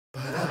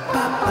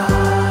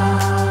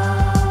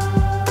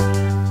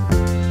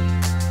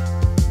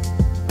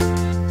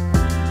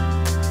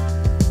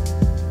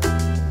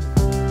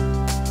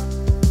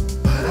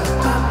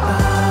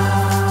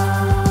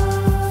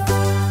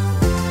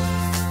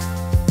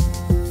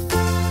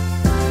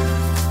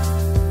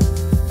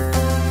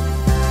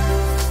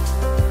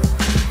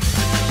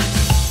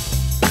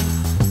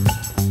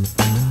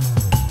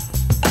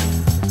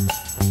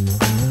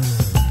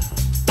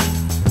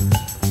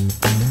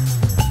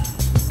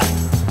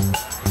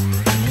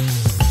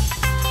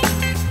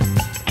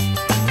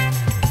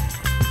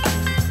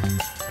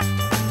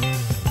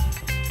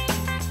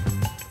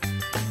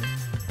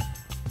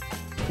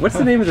What's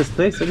the name of this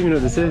place? I don't even know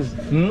what this is.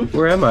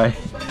 Where am I?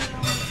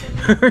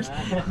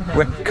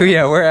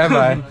 Kuya, where am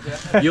I?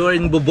 You're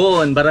in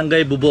Bobon,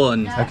 Barangay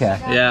Bobon. Okay.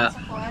 Yeah.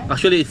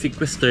 Actually, it's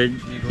sequestered.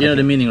 You know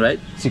the meaning, right?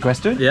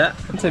 Sequestered? Yeah.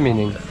 What's the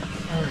meaning?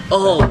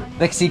 Oh.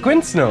 Like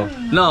sequence? No.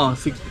 No,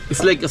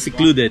 it's like a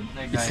secluded.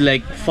 It's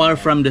like far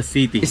from the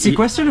city. Is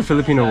sequestered a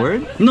Filipino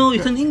word? No,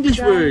 it's an English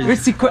word.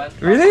 It's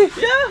really?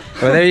 Yeah.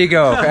 Well, there you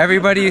go. For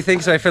everybody who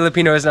thinks my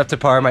Filipino isn't up to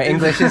par, my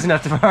English isn't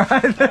up to par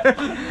either.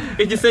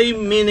 It's the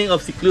same meaning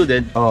of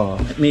secluded. Oh.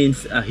 It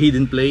means a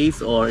hidden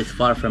place or it's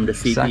far from the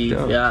city.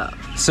 Exacto. Yeah.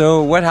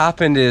 So what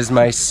happened is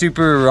my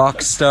super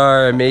rock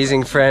star,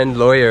 amazing friend,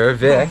 lawyer,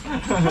 Vic,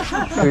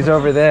 who's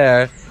over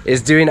there,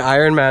 is doing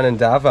Ironman in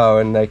Davao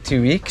in like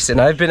 2 weeks.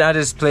 And I've been at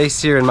his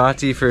place here in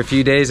Mati for a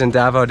few days in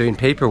Davao doing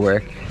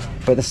paperwork.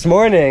 But this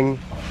morning,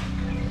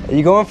 are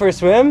you going for a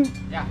swim?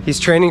 Yeah. He's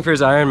training for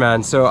his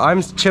Ironman. So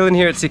I'm chilling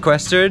here at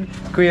Sequestered.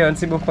 Kuya, ano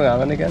si mo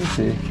pangalan again?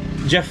 Si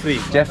Jeffrey.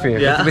 Jeffrey.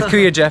 Yeah. With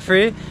Kuya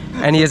Jeffrey.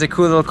 And he has a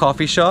cool little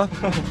coffee shop.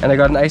 And I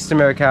got an iced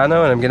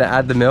Americano and I'm gonna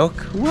add the milk.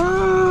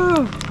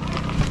 Whoa!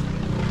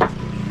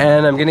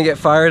 And I'm gonna get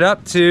fired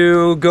up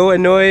to go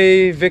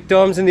annoy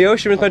victims in the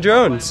ocean with my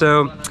drone.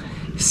 So,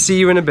 see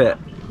you in a bit.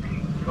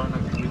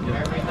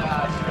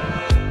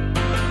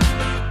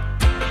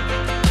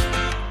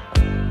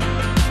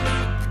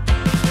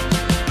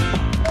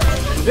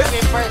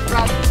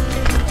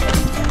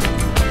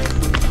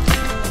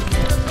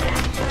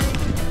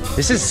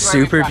 This is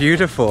super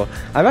beautiful.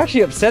 I'm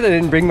actually upset I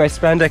didn't bring my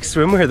spandex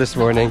swimwear this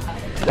morning.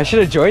 I should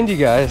have joined you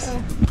guys.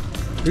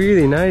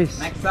 Really nice.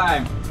 Next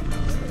time.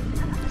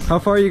 How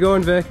far are you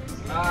going, Vic?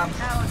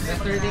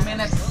 30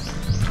 minutes.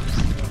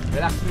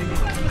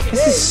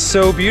 This is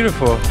so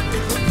beautiful.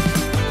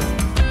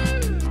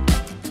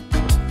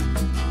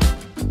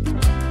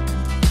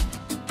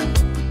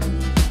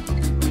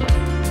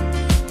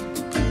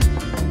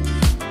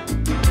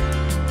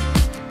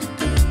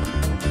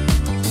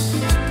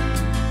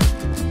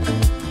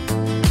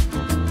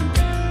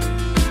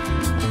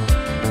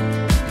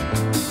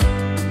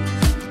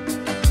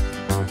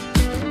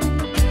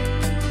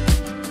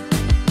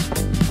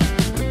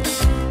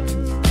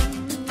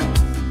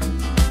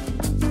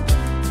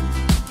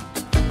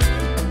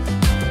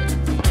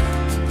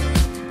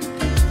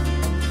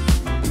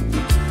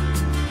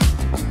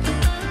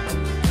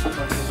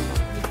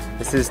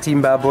 This is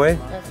Team Baboy.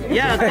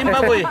 Yeah, Team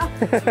Baboy.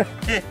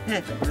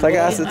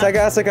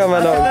 Taga-asa ka,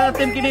 Manong.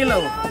 Team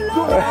Kinilo.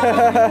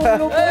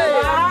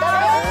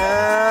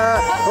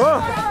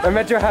 Oh, I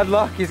met your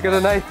headlock. He's got a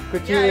knife.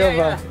 Cuchillo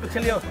ba?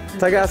 Cuchillo.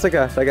 Taga-asa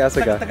ka,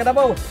 taga-asa ka. Taga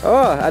Davao.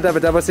 Oh,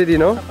 Davao City,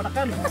 no?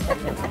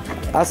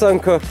 Asa ang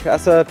cook?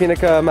 Asa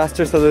pinaka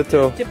master sa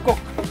luto? Chief cook.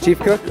 Chief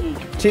cook?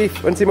 Chief,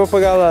 unsi mo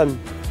pangalan?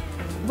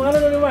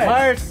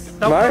 Mars.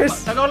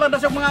 Mars? Tagawala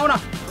daw siya mga una.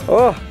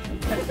 Oh.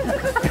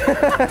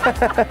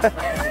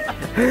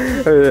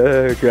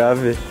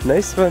 Grabe.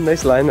 Nice one,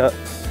 nice lineup.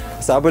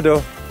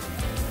 Sabado.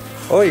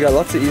 Oh, you got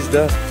lots of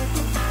isda.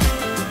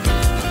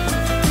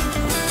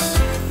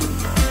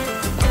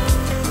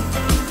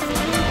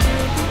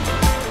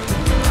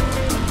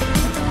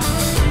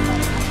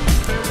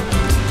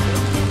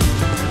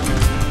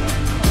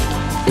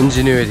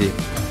 Ingenuity.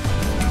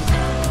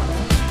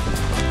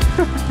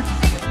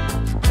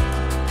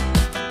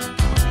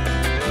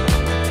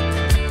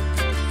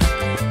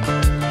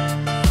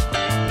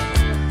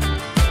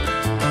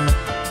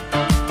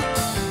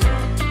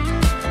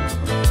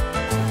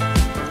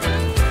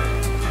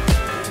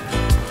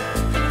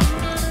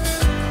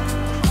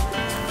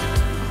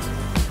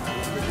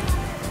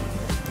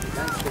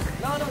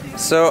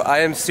 So I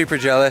am super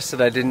jealous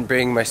that I didn't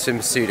bring my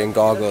swimsuit and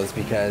goggles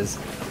because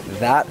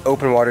that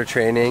open water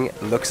training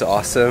looks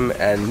awesome,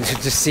 and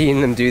just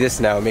seeing them do this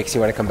now makes me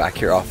want to come back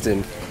here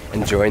often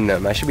and join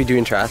them. I should be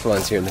doing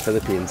triathlons here in the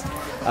Philippines.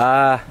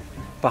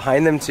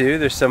 Behind them too,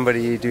 there's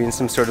somebody doing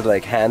some sort of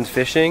like hand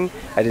fishing.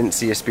 I didn't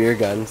see a spear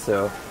gun,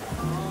 so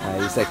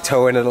he's like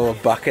towing a little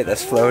bucket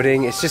that's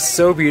floating. It's just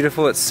so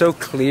beautiful, it's so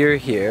clear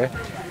here.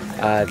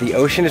 The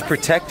ocean is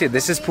protected.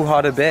 This is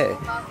Pujada Bay.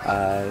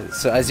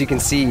 So as you can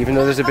see, even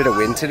though there's a bit of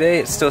wind today,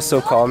 it's still so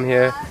calm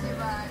here.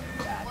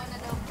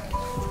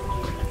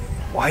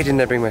 Why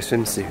didn't I bring my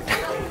swimsuit?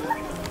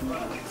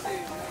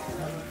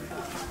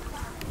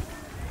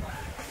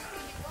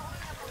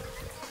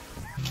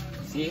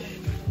 See?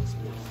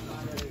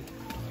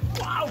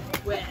 Wow!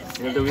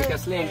 You're the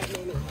weakest link.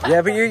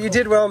 Yeah, but you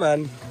did well,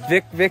 man.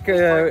 Vic,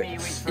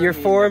 your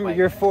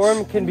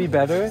form can be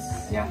better.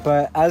 Yeah.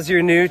 But as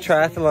your new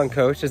triathlon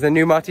coach, as the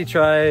new Mati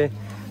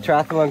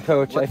triathlon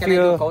coach, I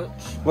feel. Coach?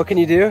 What can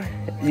you do?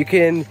 You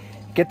can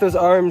get those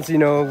arms. You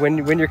know, when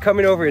you're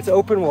coming over, it's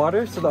open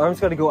water, so the arms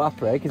got to go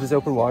up, right? Because it's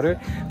open water.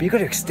 But you got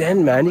to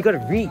extend, man. You got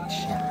to reach.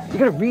 You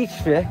got to reach,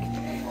 Vic.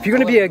 If you're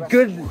gonna be a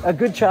good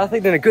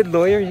triathlete and a good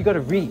lawyer, you got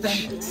to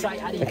reach.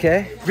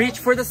 Okay? Reach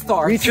for the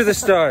stars. Reach for the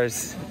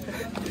stars.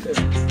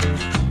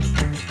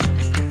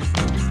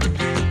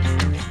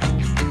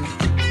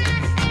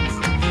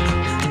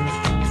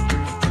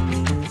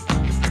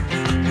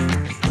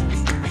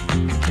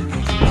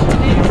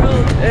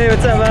 Hey,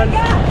 what's up,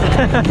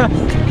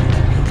 man?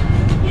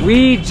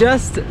 We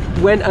just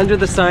went under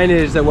the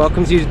signage that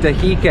welcomes you to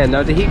Dahican.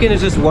 Now Dahican is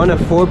just one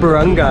of 4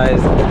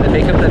 barangays that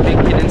make up that big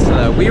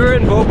peninsula. We were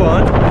in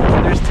Bobon,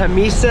 there's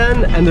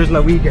Tamisan and there's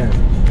Lawigan.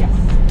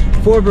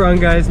 4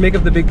 barangays make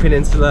up the big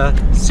peninsula.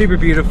 Super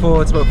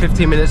beautiful. It's about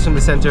 15 minutes from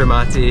the center of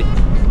Mati.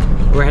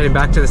 We're heading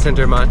back to the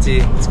center of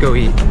Mati. Let's go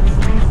eat.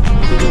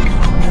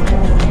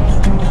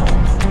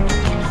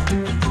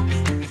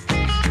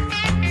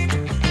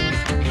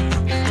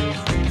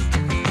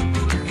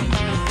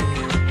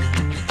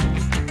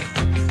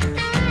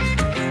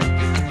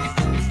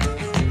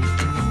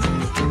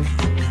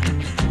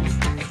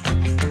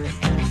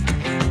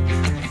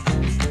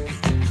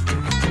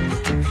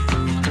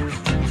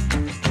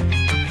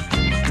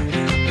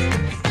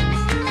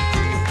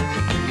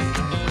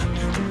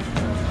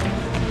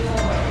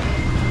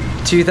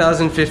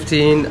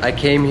 2015, I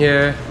came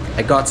here,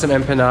 I got some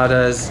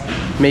empanadas,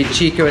 made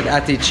chica with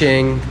Ati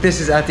Ching.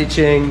 This is Ati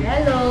Ching.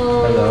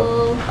 Hello.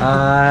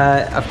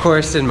 Hello. Of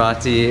course in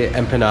Mati,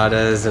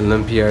 empanadas and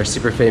lumpia are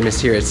super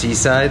famous here at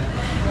Seaside.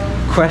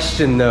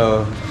 Question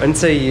though, when's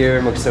the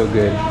year look so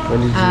good? When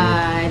did you?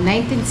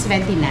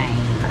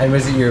 1979. And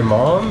was it your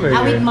mom? Or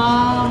With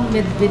mom,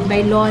 with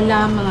my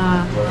lola,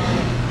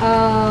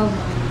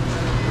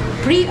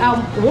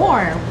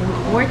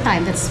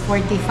 wartime, that's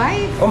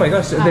 45. Oh my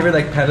gosh, they were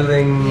like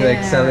peddling, yes,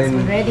 like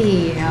selling.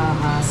 already,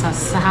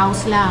 sa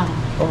house lang.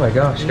 Oh my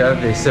gosh, gotta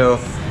be. So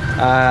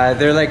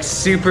they're like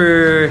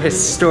super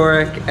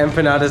historic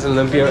empanadas and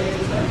lumpia.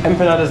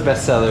 Empanadas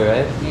bestseller,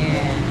 right?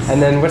 Yes.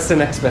 And then what's the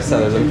next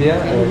bestseller?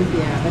 Lumpia?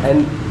 Lumpia.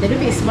 And the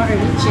lumpia is more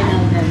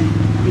original than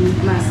the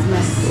mas.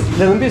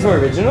 The lumpia is more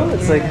original?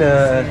 It's like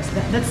the...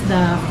 That's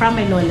the from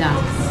my lola.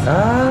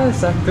 Ah,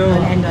 sakto.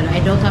 Lola and lola. I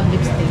don't have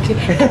lipstick.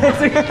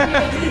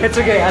 It's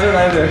okay, I don't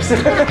either.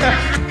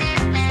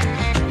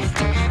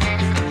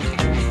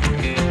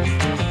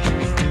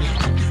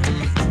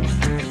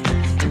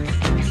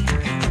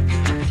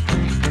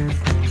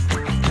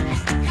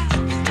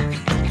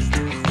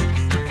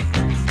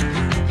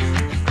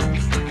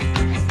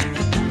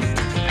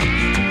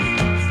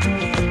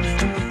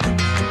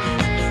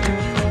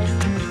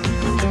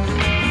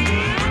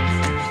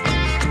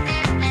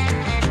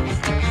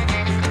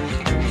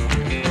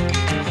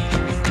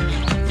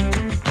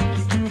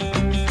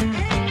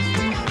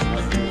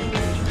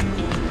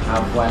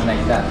 Have one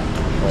like that.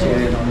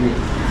 Cheering on me.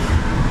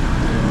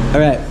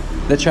 Alright,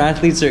 the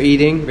triathletes are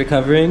eating,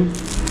 recovering.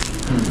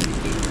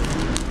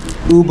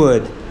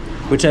 Ubud,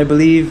 which I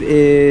believe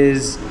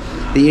is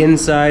the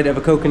inside of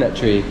a coconut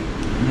tree.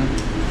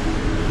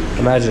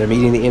 Imagine I'm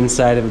eating the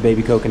inside of a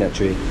baby coconut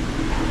tree.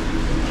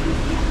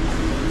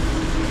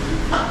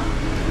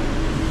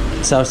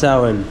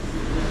 Sausawan.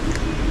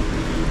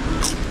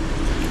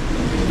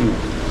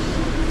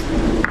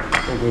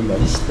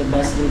 It's the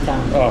best in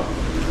town. Oh.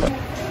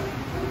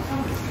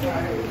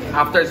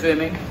 After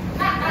swimming,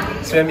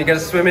 Swim, you gotta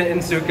swim in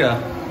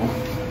Suka.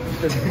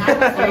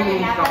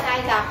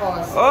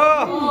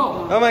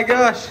 Oh! Oh my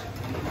gosh!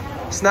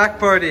 Snack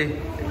party.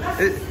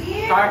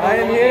 I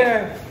am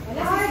here.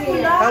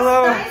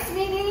 Hello. Nice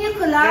meeting you,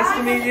 Kulay. Nice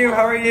to meet you.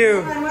 How are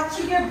you? I'm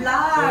watching your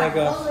vlog. Oh my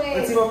gosh.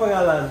 Let's see what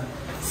pangalan.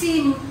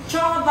 Si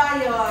Chong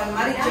Bayon,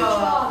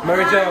 Marijo.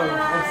 Marijo.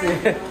 Let's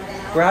see.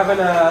 We're having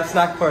a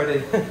snack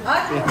party.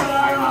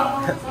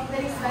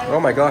 Oh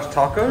my gosh,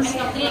 tacos?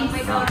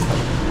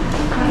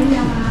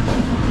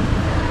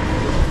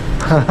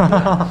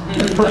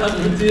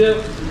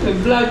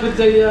 Nag-vlog with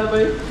Jaya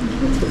ba?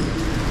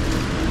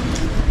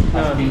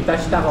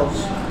 vintage tacos.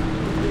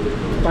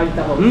 5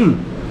 tacos.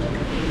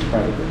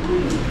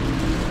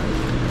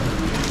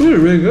 These are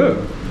really good.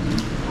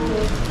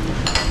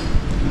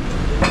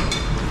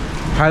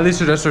 Highly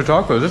suggested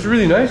tacos. That's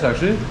really nice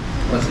actually.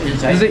 What's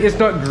inside? It's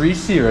not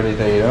greasy or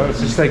anything, you know?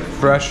 It's just like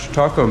fresh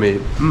taco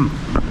meat.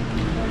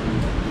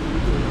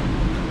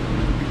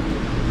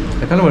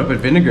 I kind of want to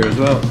put vinegar as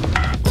well.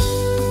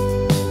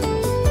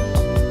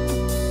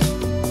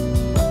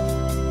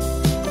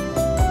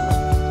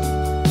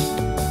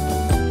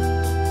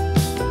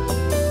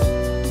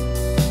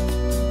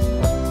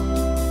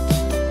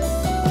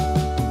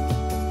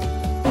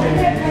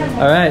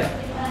 All right,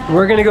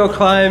 we're gonna go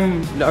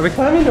climb. Are we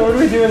climbing or what are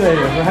we doing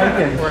later? We're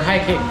hiking. We're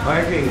hiking.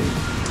 Hiking.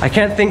 I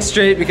can't think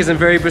straight because I'm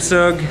very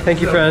busog.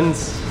 Thank you,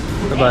 friends.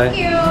 Bye-bye. Thank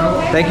you.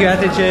 Thank you,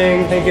 Ate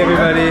Ching. Thank you,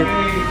 everybody.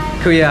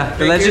 Kuya,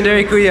 the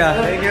legendary Kuya.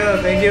 Thank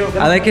you, thank you.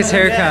 I like his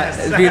haircut.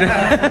 It's beautiful.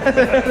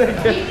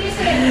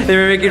 They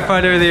were making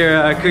fun earlier,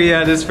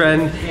 Kuya and his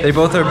friend. They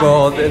both are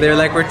bald. They're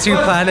like, we're 2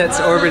 planets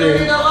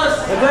orbiting.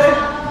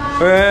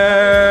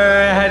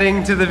 We're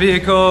heading to the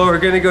vehicle. We're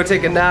gonna go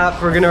take a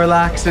nap. We're gonna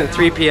relax, and at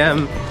 3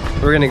 p.m.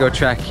 we're gonna go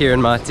trek here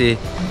in Mati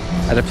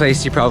at a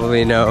place you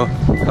probably know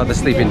called the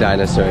Sleeping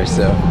Dinosaur.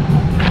 So,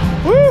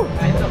 woo!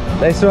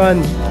 Nice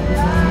one.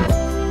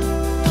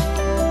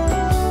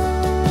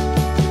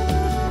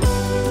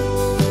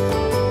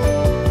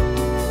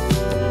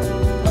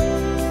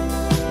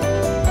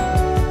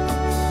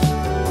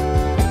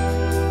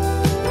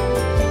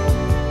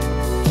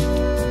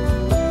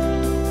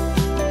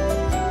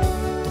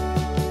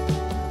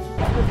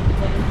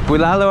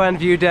 Bulalo and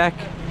view deck.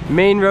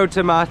 main road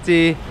to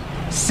Mati,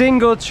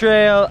 single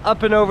trail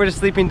up and over to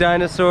Sleeping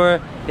Dinosaur.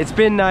 It's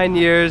been 9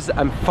 years.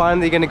 I'm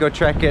finally gonna go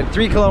trek it.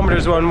 3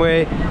 kilometers one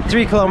way,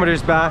 3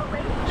 kilometers back.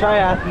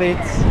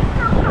 Triathletes.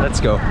 Let's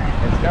go.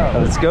 Let's go.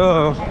 Let's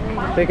go.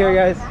 Take care,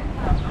 guys.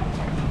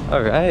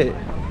 All right.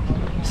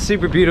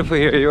 Super beautiful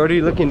here. You're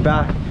already looking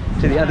back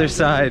to the other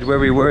side where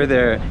we were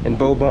there in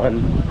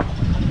Bobon.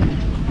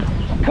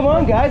 Come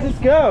on, guys, let's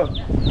go.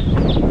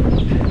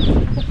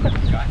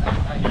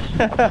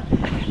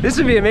 This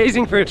would be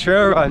amazing for a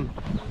trail run.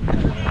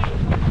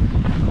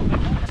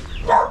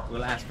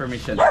 We'll ask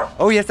permission.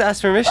 Oh, you have to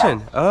ask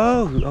permission.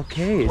 Oh,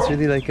 okay. It's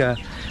really like a...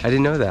 I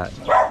didn't know that.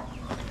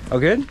 Oh,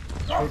 good?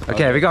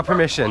 Okay, we got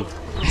permission.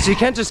 So you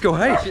can't just go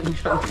hike.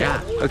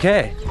 Yeah.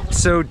 Okay,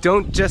 so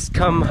don't just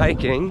come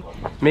hiking.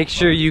 Make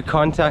sure you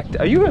contact...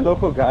 Are you a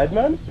local guide,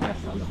 man? Yes,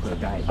 I'm a local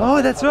guide.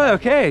 Oh, that's right.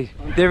 Okay,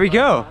 there we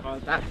go.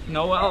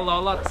 Noel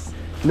Lolots.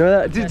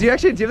 No, do you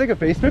have like a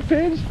Facebook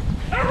page?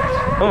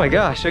 Oh my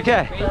gosh,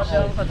 okay.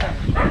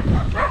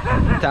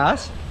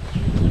 Tas?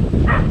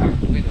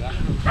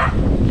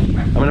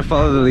 I'm gonna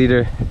follow the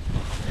leader.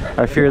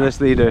 Our fearless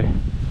leader.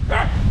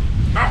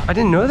 I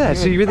didn't know that,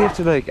 so you really have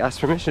to like ask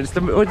permission.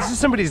 Oh, this is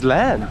somebody's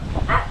land.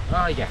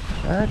 Oh, yeah.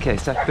 Okay,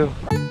 sakto.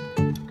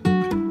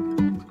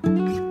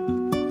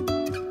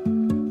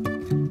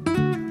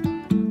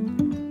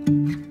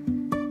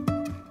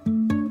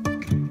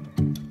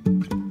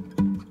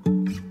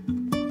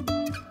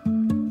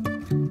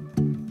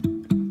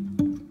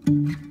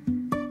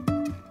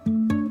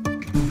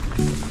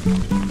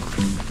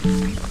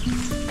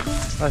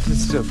 Oh, this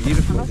is so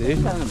beautiful, dude.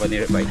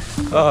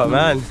 Oh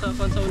man,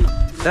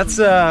 that's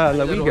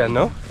Lawigan,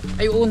 no?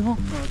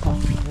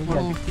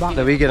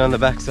 Lawigan on the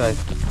backside.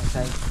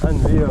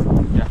 Unreal.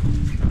 Yeah.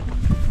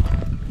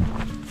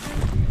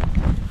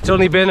 It's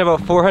only been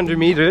about 400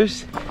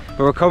 meters,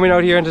 but we're coming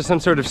out here into some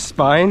sort of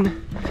spine.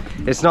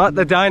 It's not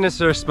the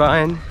dinosaur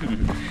spine,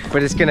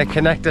 but it's gonna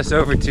connect us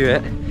over to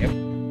it. Yep.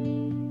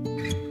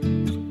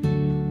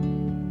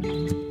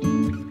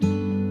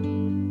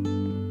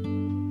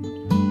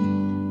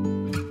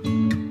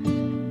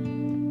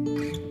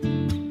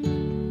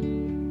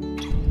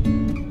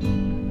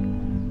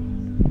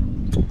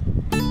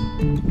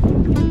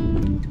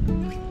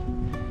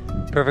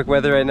 Perfect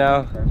weather right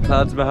now.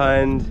 Clouds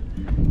behind,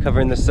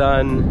 covering the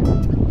sun.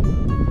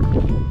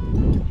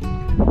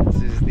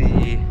 This is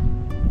the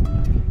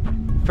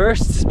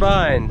first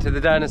spine to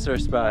the dinosaur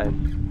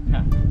spine.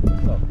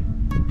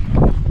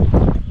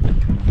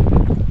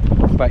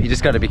 But you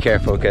just got to be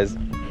careful because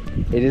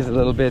it is a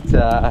little bit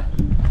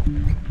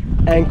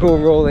ankle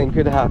rolling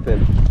could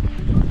happen.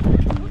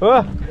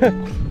 Oh,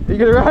 you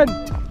gonna run?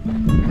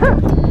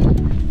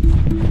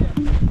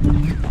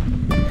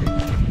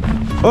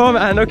 Oh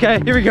man, okay,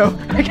 here we go.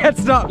 I can't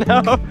stop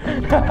now.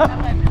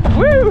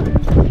 Woo!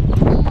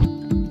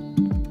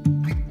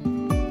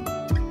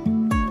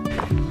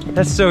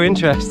 That's so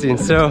interesting.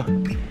 So,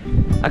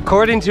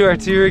 according to our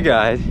tour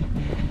guide,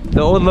 the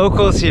old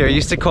locals here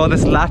used to call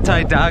this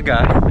Latai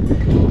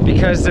Daga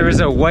because there was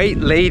a white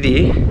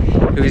lady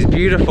who was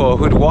beautiful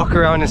who'd walk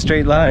around in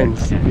straight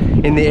lines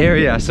in the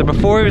area. So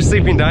before it was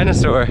Sleeping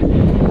Dinosaur,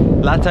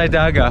 Latai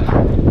Daga.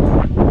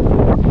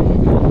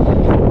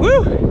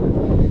 Woo!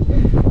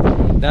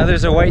 Now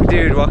there's a white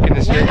dude walking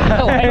in straight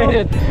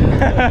line.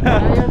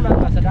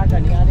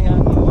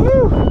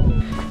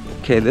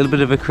 Okay, a little bit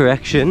of a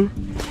correction.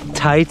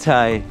 Tai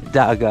Tai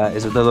Daga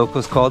is what the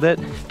locals called it,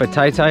 but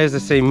Tai Tai is the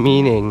same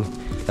meaning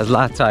as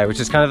Latai, which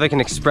is kind of like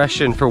an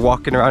expression for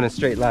walking around in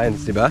straight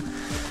lines, diba?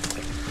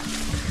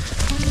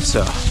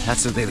 So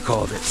that's what they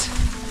called it.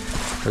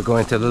 We're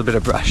going to a little bit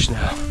of brush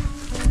now.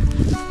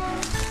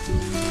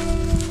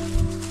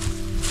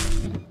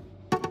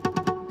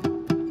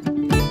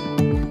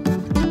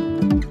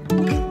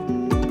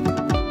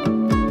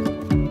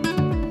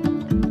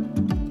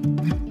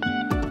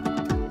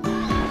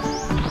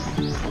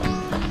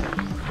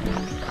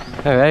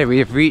 Alright, we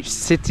have reached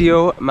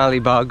Sitio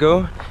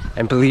Malibago,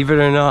 and believe it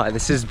or not,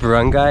 this is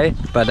Barangay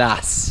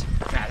Badass.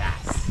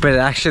 Badass. But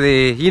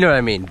actually, you know what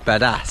I mean,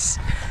 Badass.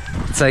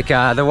 It's like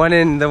the one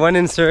in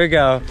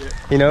Surigao,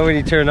 you know, when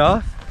you turn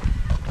off?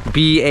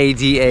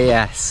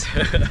 B-A-D-A-S.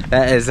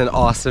 That is an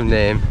awesome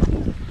name.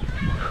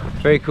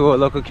 Very cool,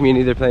 local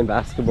community, they're playing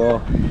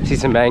basketball. See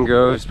some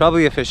mangroves,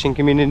 probably a fishing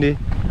community.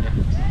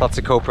 Lots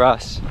of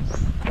copras.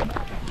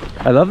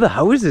 I love the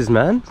houses,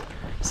 man.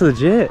 It's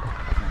legit.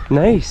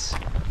 Nice.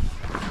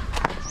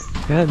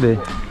 God,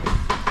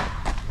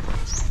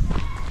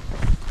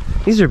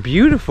 these are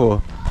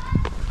beautiful.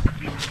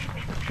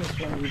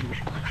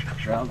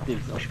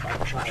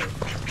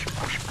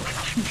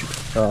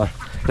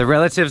 The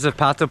relatives of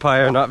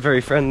Patopai are not very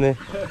friendly.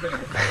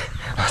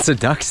 Lots of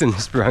ducks in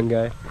this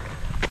barangay.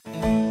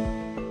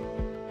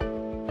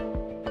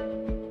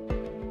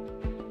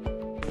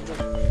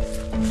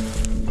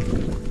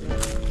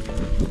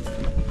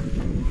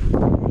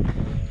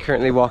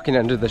 Currently walking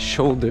under the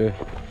shoulder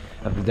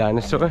of the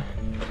dinosaur.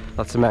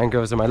 Lots of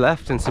mangroves on my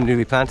left and some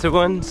newly planted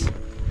ones.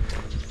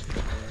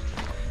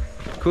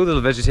 cool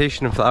little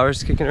vegetation and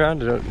flowers kicking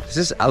around. Is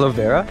this aloe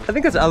vera? I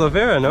think that's aloe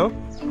vera, no?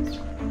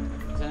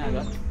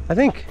 I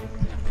think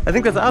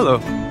that's aloe.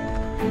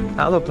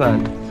 Aloe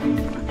plant.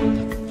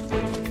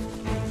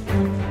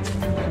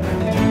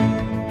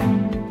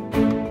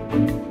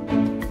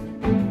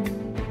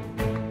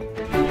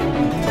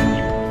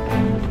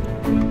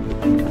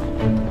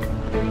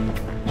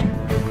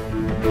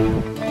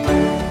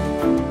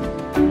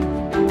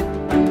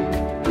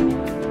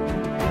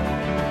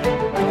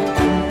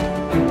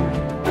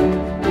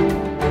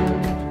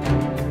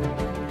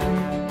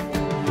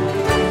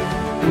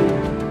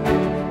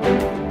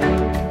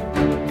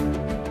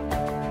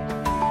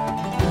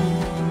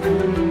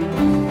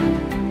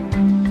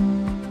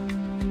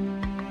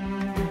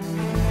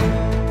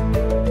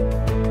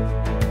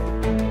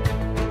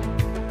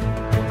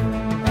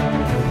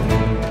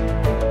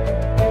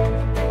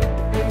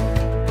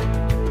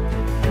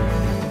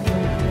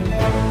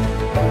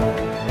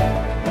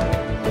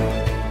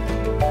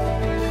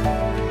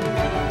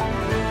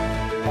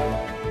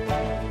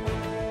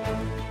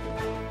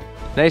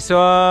 Nice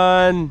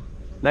one!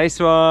 Nice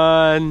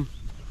one!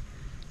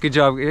 Good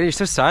job. You're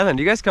so silent.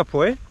 You guys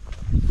kapoy?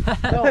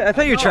 I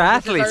thought you were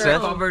triathletes,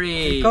 man.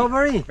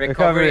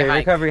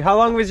 Recovery. How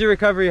long was your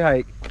recovery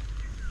hike?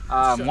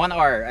 1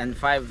 hour and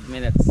 5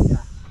 minutes.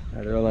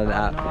 They're all on the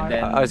app. And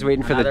then I was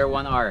waiting for another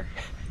 1 hour.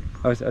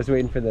 I was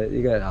waiting for the.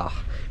 You got. Oh,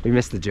 we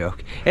missed the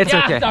joke. It's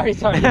okay.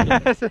 Sorry.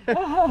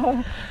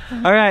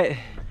 All right,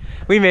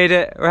 we made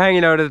it. We're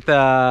hanging out at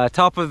the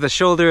top of the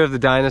shoulder of the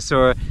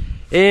Dinosaur.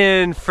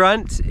 In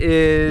front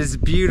is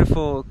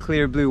beautiful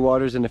clear blue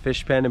waters and a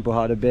fish pen in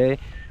Pujada Bay.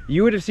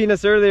 You would have seen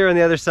us earlier on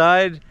the other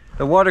side.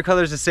 The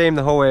watercolor is the same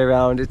the whole way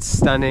around. It's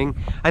stunning.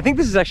 I think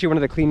this is actually one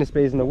of the cleanest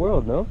bays in the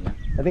world, no? Yeah.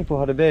 I think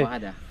Pujada Bay.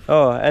 Pujada.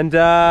 Oh, and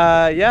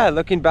yeah,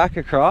 looking back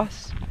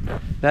across,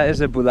 that is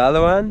a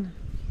Bulalawan.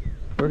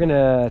 We're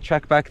gonna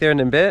trek back there in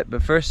a bit,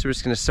 but first we're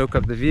just gonna soak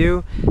up the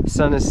view.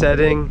 Sun is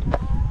setting.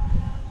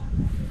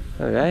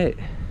 All right,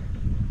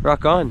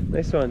 rock on.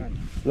 Nice one.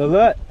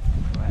 Lalut.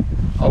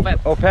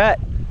 Opet.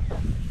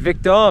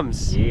 Vic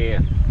Doms. Yeah.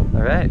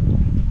 All right.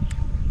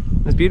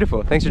 That's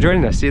beautiful. Thanks for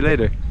joining us. See you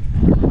later.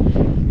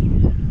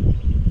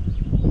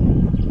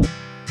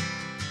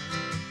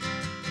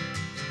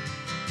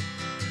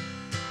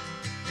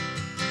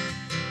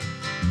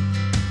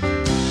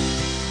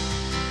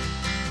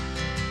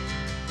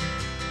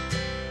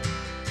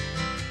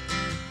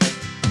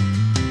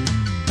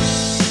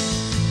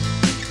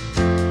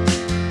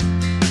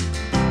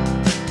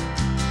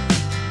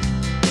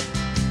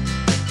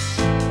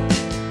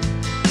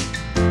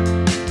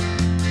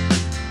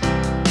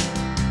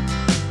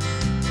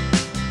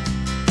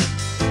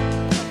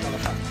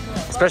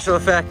 Special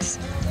effects.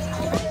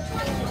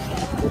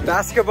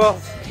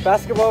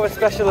 Basketball with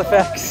special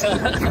effects.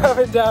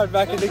 Coming down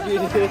back in the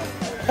green.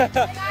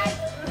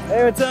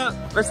 Hey, what's up?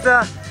 What's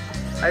up?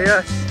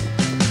 Ayos.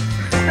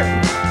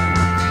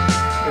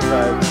 Good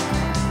vibes.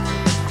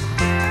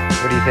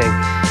 What do you think?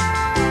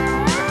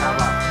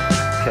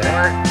 Okay.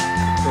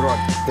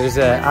 There's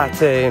a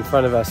ate in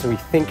front of us and we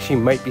think she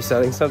might be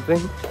selling something.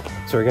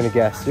 So we're gonna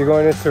guess. You're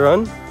going with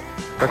Turon?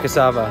 Or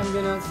cassava? I'm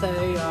gonna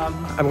say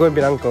I'm going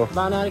binangko.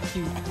 banana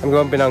cube. I'm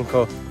going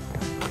binangko.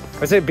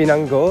 Was it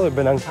binangol or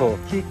binangko?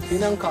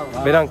 Binangkal.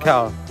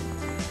 Binangkal.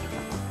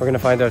 We're gonna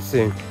find out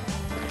soon.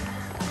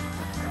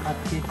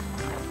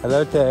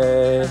 Hello,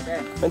 Tay.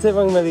 What's it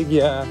bang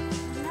maligya?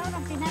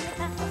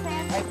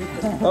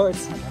 Oh,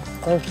 it's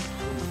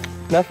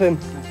nothing.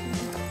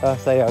 Oh,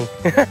 sayang.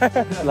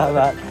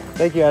 Salamat.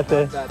 Thank you,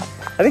 Ate.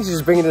 I think she's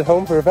just bringing it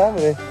home for her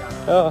family.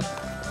 Oh.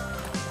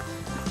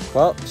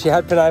 Well, she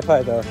had Pinay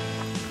Pie though.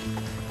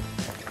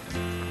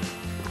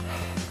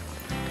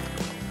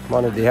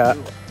 Monodiha.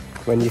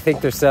 When you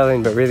think they're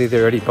selling, but really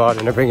they're already bought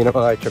and are bringing them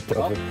all I tripped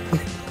over.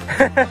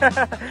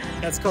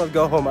 That's called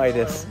go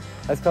home-itis.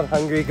 That's called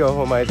hungry go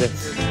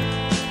home-itis.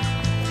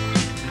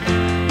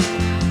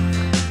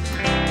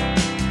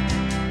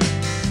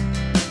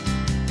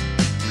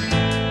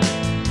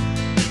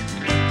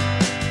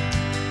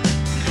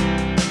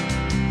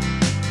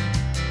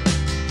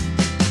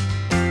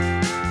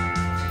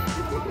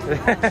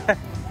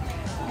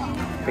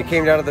 We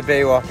came down to the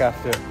bay walk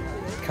after.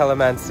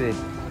 Calamansi.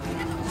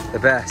 The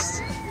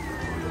best.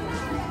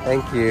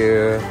 Thank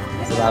you.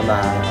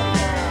 Salamat.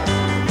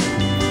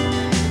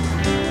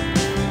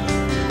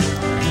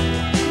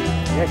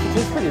 Yeah, it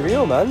tastes pretty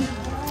real, man.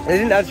 They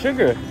didn't add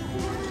sugar.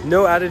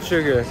 No added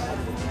sugar.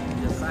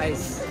 Just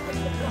ice.